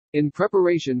In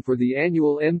preparation for the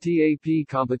annual MTAP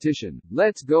competition,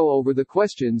 let's go over the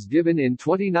questions given in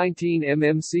 2019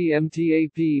 MMC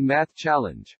MTAP Math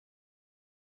Challenge.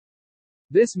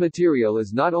 This material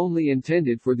is not only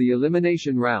intended for the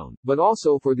elimination round, but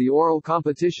also for the oral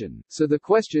competition, so the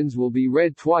questions will be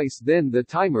read twice, then the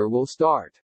timer will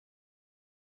start.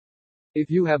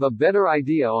 If you have a better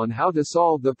idea on how to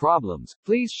solve the problems,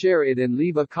 please share it and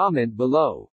leave a comment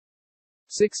below.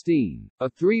 16. A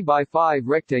 3x5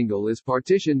 rectangle is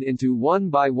partitioned into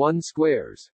 1x1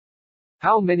 squares.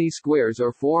 How many squares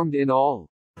are formed in all?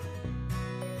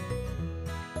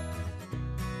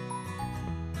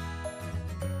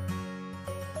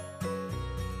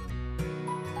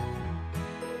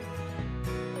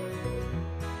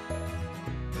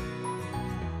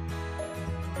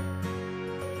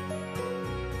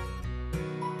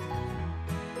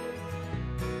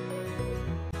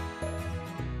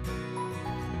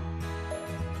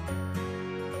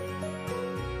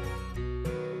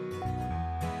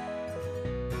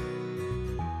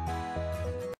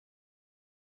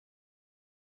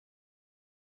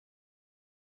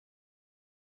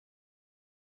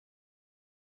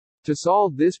 To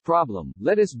solve this problem,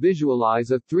 let us visualize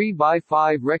a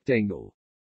 3x5 rectangle.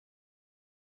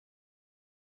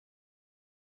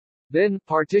 Then,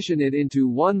 partition it into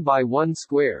 1x1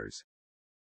 squares.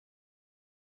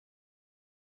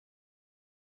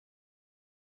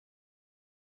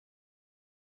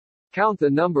 Count the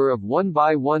number of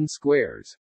 1x1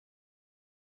 squares.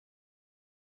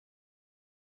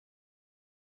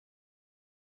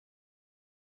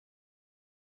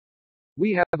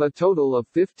 We have a total of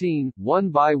 15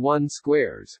 1x1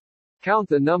 squares. Count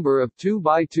the number of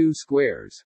 2x2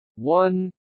 squares.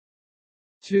 1,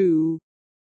 2,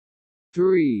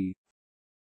 3,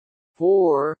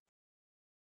 4,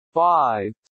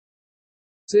 5,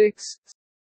 6,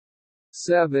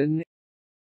 7,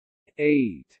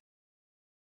 8.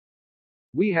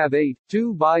 We have 8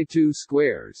 2x2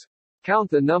 squares. Count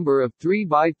the number of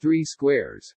 3x3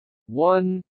 squares.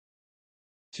 1,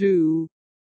 2,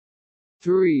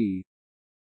 3.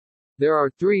 There are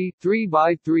 3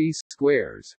 3x3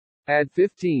 squares. Add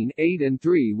 15, 8 and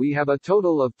 3, we have a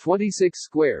total of 26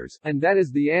 squares, and that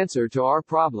is the answer to our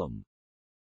problem.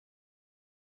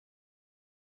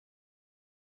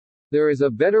 There is a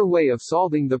better way of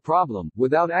solving the problem,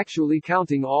 without actually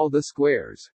counting all the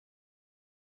squares.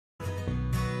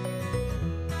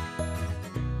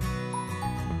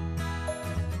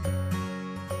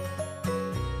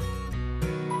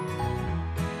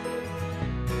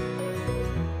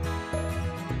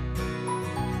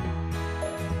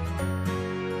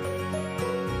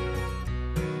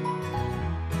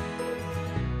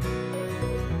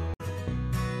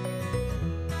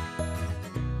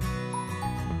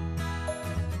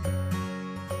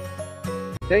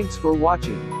 Thanks for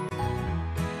watching.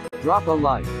 Drop a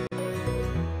like,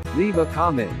 leave a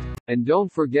comment, and don't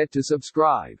forget to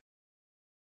subscribe.